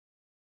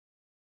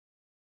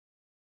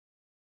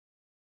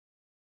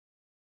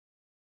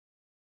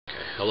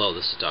Hello,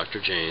 this is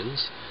Dr.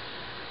 Janes,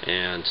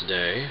 and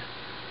today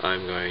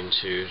I'm going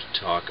to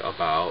talk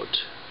about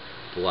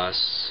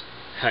Bless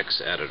Hex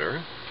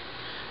Editor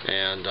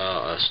and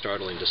a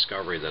startling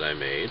discovery that I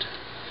made.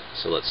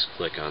 So let's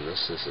click on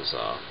this. This is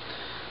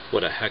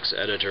what a hex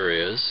editor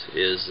is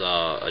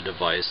a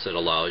device that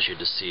allows you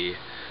to see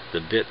the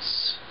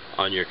bits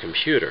on your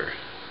computer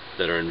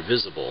that are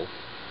invisible.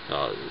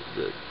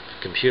 The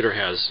computer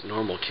has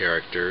normal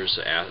characters,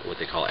 what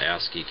they call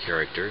ASCII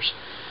characters,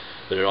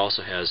 but it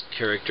also has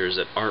characters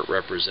that aren't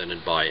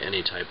represented by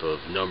any type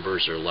of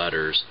numbers or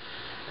letters.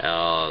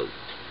 Well,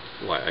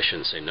 I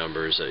shouldn't say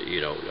numbers.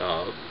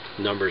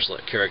 Numbers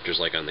like characters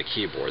like on the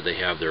keyboard. They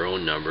have their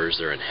own numbers.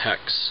 They're in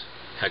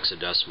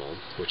hexadecimal,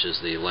 which is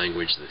the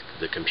language that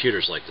the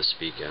computers like to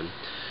speak in.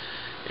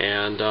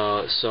 And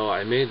so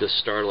I made this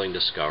startling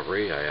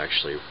discovery. I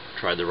actually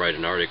tried to write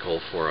an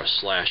article for a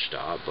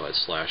Slashdot, but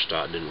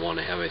Slashdot didn't want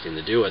to have anything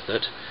to do with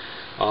it.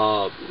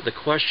 The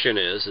question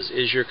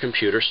is your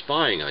computer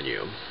spying on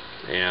you?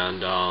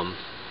 And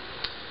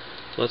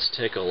let's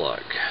take a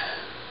look.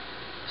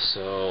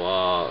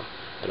 So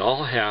it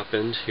all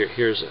happened.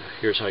 Here's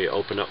how you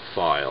open up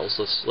files.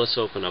 Let's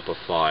open up a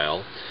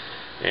file.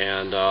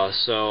 And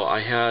so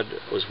I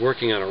was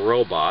working on a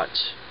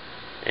robot,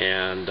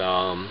 and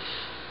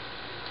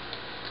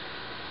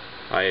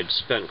I had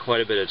spent quite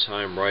a bit of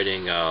time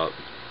writing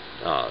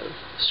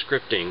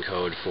scripting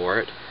code for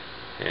it.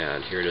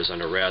 And here it is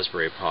on a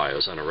Raspberry Pi. It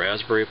was on a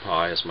Raspberry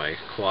Pi as my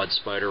quad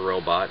spider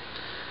robot.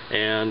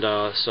 And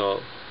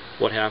so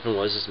what happened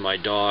was my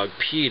dog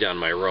peed on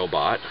my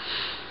robot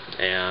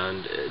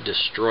and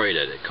destroyed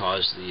it. It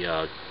caused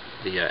the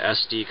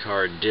SD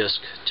card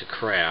disk to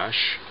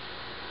crash.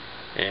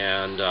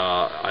 And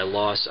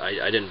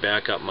I didn't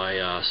back up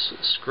my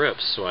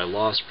scripts, so I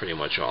lost pretty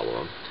much all of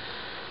them.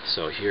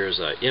 So here's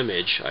an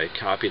image. I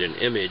copied an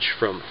image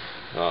from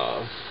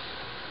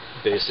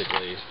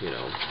basically,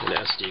 an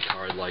SD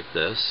card like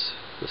this.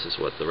 This is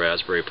what the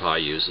Raspberry Pi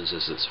uses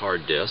as its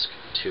hard disk,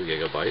 2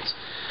 gigabytes.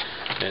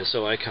 And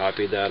so I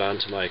copied that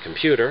onto my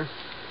computer,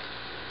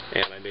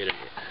 and I made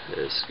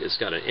it's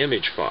got an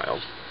image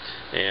file.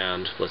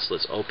 And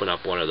let's open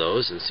up one of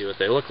those and see what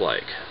they look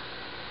like.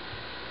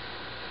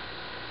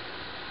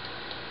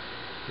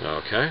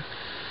 Okay,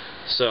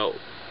 so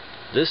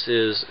this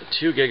is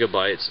 2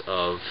 gigabytes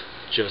of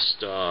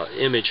just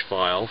image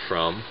file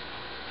from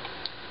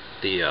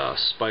the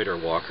Spider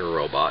Walker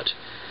robot,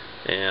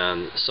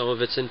 and some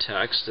of it's in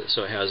text.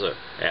 So it has a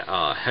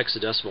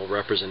hexadecimal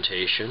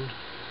representation,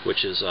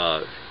 which is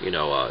 0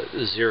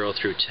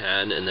 through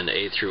 10, and then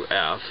A through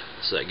F.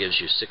 So that gives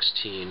you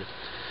 16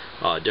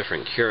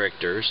 different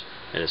characters,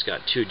 and it's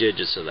got 2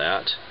 digits of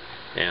that.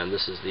 And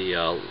this is the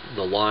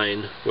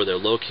line where they're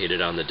located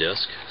on the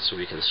disk, so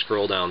we can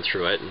scroll down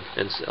through it,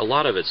 and a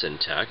lot of it's in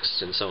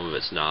text, and some of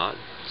it's not.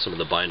 Some of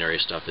the binary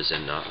stuff is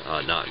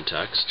not in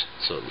text,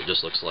 so it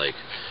just looks like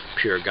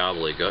pure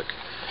gobbledygook.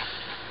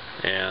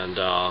 And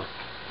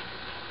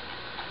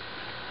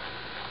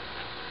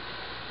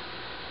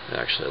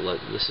actually,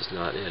 this is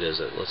not it, is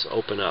it? Let's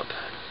open up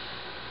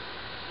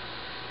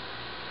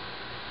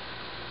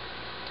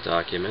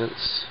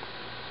Documents,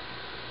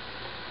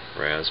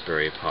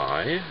 Raspberry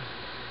Pi.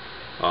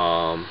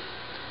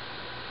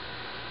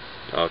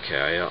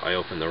 Okay, I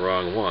opened the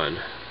wrong one.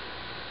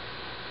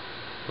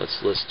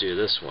 Let's do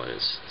this one.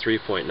 It's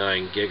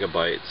 3.9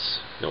 gigabytes.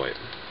 No, wait.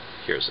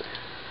 Here's it.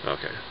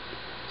 Okay.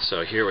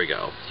 So here we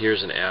go.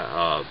 Here's an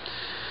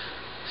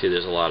see,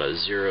 there's a lot of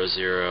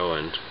 00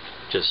 and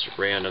just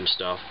random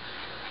stuff.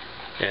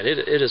 And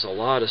it is a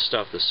lot of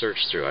stuff to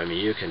search through. I mean,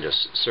 you can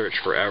just search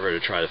forever to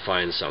try to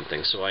find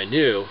something. So I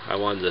knew I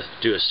wanted to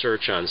do a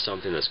search on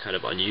something that's kind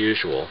of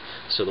unusual.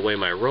 So the way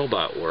my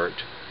robot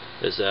worked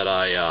is that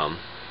I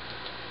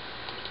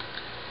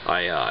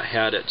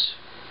had it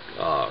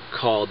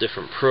call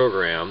different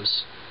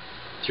programs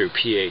through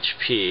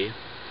PHP,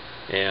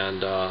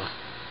 and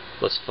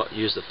let's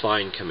use the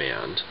find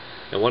command.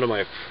 And one of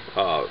my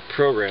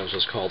programs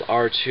was called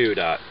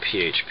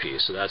r2.php,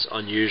 so that's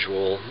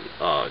unusual.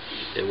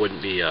 It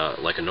wouldn't be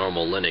like a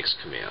normal Linux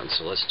command.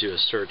 So let's do a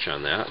search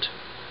on that.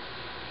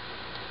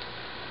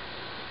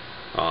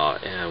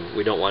 And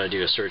we don't want to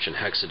do a search in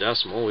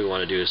hexadecimal. We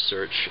want to do a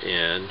search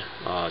in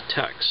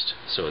text.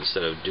 So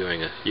instead of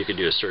doing you could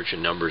do a search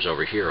in numbers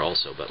over here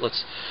also. But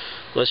let's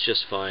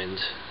just find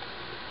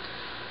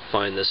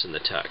this in the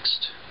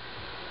text.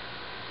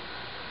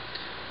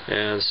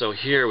 And so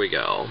here we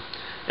go.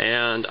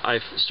 And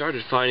I've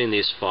started finding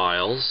these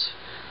files.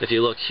 If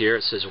you look here,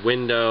 it says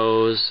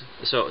Windows.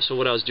 So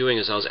what I was doing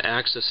is I was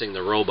accessing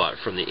the robot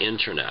from the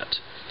internet,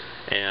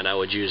 and I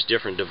would use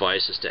different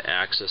devices to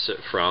access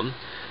it from.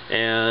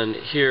 And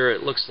here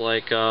it looks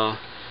like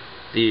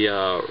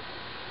the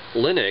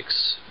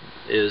Linux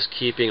is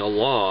keeping a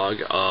log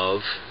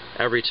of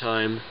every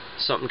time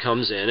something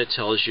comes in. It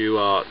tells you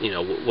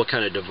what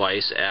kind of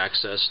device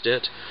accessed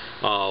it,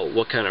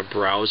 what kind of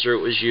browser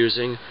it was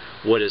using,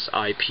 what its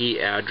IP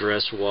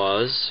address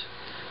was,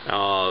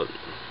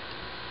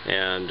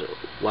 and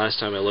last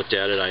time I looked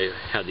at it, I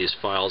had these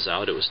files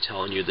out. It was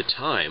telling you the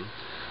time.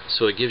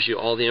 so it gives you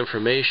all the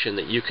information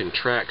that you can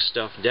track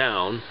stuff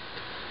down.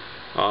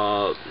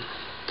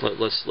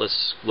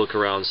 Let's look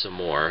around some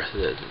more.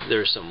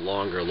 There's some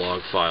longer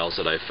log files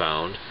that I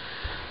found.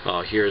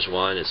 Here's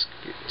one. It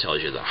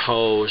tells you the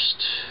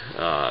host,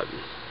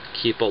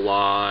 keep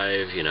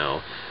alive,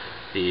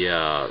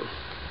 the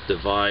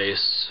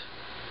device,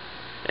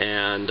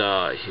 and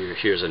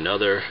here's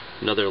another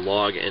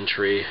log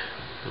entry.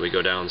 We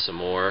go down some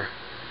more.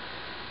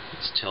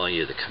 It's telling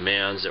you the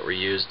commands that were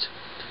used.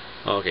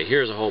 Okay,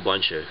 here's a whole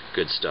bunch of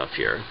good stuff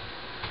here.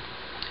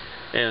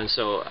 And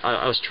so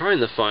I was trying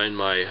to find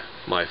my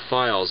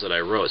files that I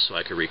wrote so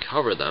I could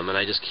recover them, and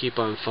I just keep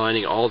on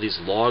finding all these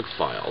log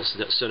files.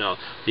 So now,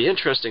 the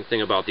interesting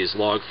thing about these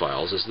log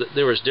files is that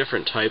there was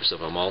different types of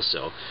them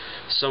also.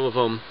 Some of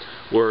them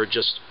were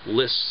just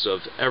lists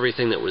of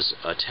everything that was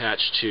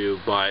attached to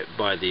by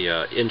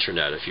the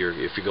internet, if you're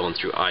going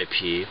through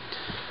IP.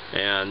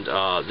 And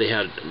they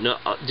had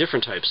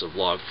different types of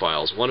log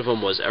files. One of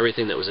them was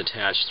everything that was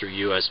attached through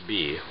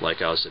USB,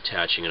 like I was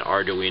attaching an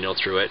Arduino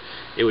through it.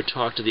 It would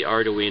talk to the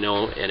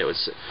Arduino, and it would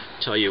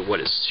tell you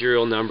what its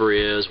serial number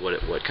is,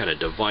 what kind of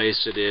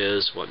device it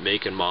is, what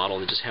make and model,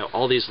 and just have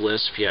all these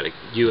lists. If you had a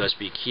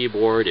USB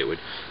keyboard, it would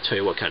tell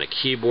you what kind of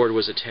keyboard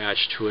was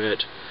attached to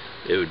it.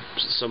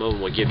 Some of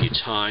them would give you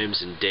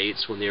times and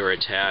dates when they were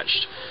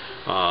attached.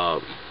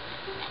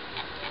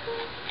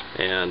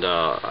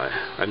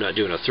 I'm not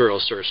doing a thorough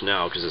search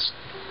now because it's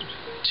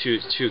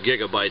 2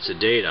 gigabytes of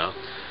data,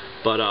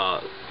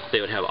 but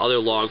they would have other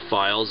log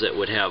files that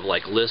would have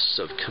like lists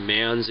of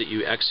commands that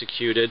you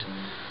executed.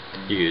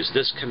 You use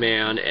this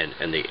command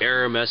and the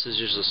error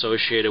messages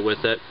associated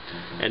with it.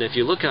 And if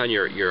you look on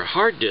your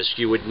hard disk,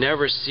 you would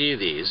never see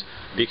these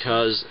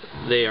because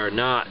they are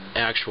not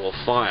actual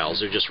files.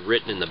 They're just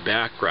written in the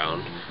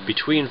background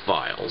between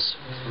files.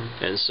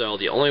 And so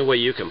the only way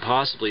you can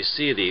possibly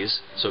see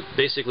these, so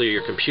basically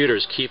your computer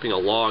is keeping a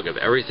log of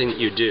everything that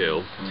you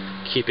do,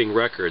 keeping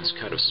records,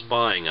 kind of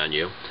spying on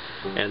you.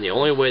 And the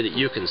only way that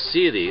you can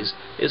see these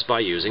is by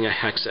using a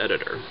hex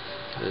editor.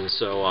 And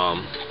so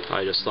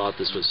I just thought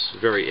this was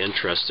very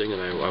interesting, and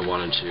I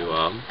wanted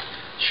to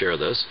share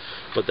this.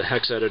 But the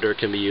hex editor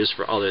can be used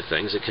for other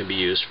things. It can be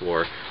used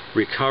for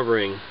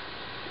recovering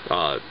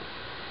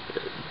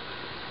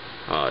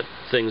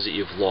things that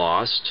you've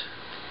lost.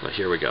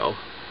 Here we go.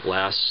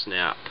 Last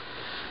snap.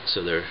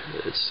 So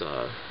it's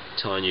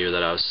telling you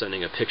that I was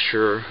sending a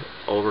picture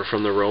over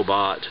from the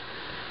robot.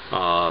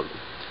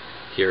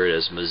 Here it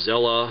is.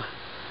 Mozilla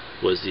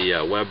was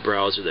the web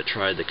browser that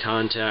tried to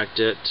contact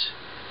it.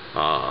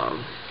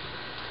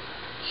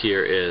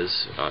 Here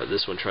is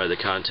this one tried to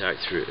contact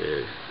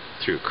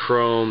through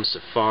Chrome,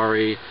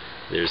 Safari.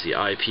 There's the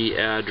IP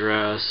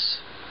address,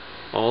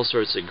 all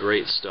sorts of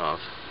great stuff.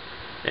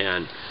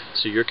 And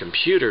so your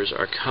computers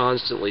are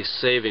constantly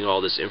saving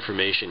all this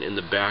information in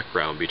the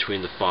background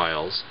between the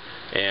files,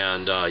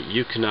 and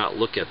you cannot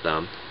look at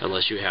them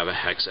unless you have a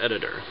hex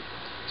editor.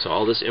 So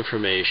all this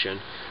information,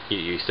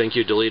 you think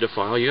you delete a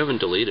file, you haven't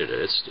deleted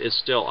it. It's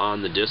still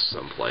on the disk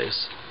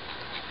someplace.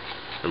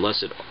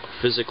 Unless it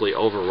physically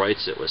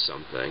overwrites it with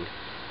something,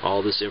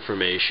 all this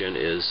information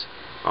is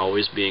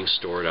always being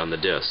stored on the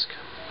disk.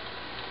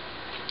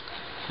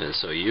 And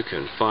so you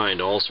can find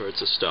all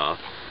sorts of stuff.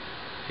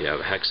 You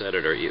have a hex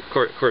editor. Of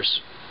course,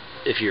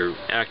 if you're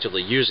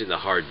actively using the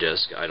hard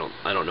disk, I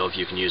don't know if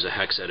you can use a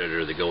hex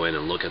editor to go in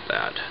and look at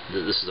that.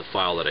 This is a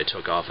file that I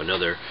took off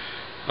another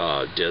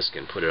disk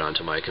and put it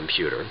onto my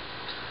computer.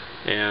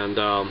 And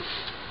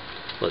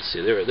let's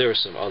see, there was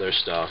some other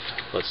stuff.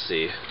 Let's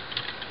see.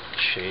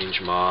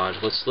 Change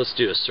mod. Let's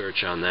do a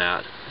search on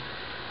that,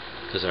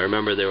 because I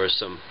remember there were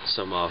some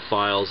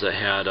files that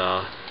had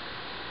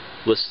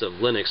lists of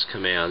Linux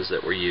commands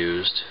that were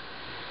used.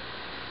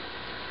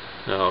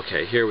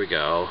 Okay, here we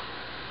go.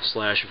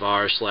 /var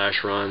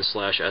 /run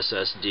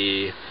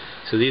 /ssd.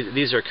 So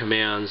these are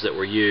commands that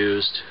were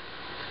used,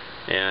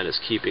 and it's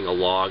keeping a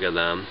log of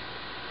them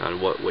on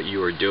what you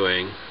were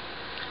doing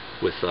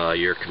with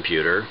your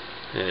computer,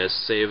 and it's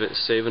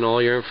saving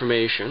all your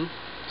information.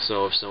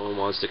 So if someone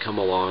wants to come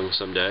along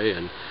someday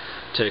and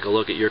take a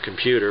look at your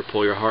computer,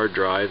 pull your hard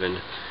drive,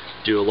 and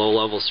do a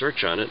low-level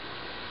search on it,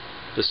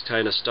 this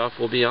kind of stuff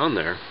will be on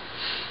there.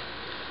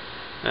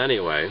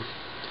 Anyway,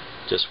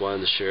 just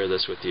wanted to share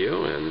this with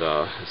you, and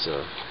it's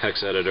a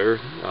hex editor.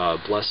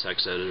 Bless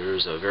Hex Editor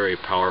is a very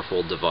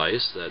powerful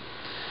device that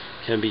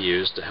can be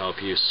used to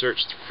help you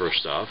search for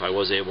stuff. I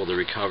was able to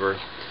recover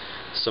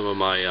some of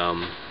my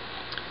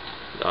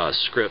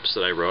scripts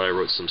that I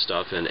wrote some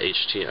stuff in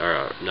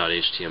not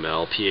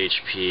HTML,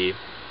 PHP.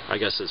 I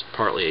guess it's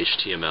partly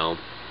HTML.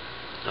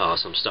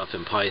 Some stuff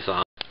in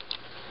Python.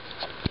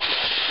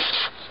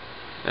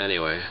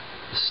 Anyway,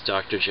 this is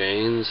Dr.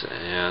 Janes,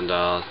 and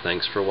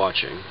thanks for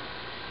watching.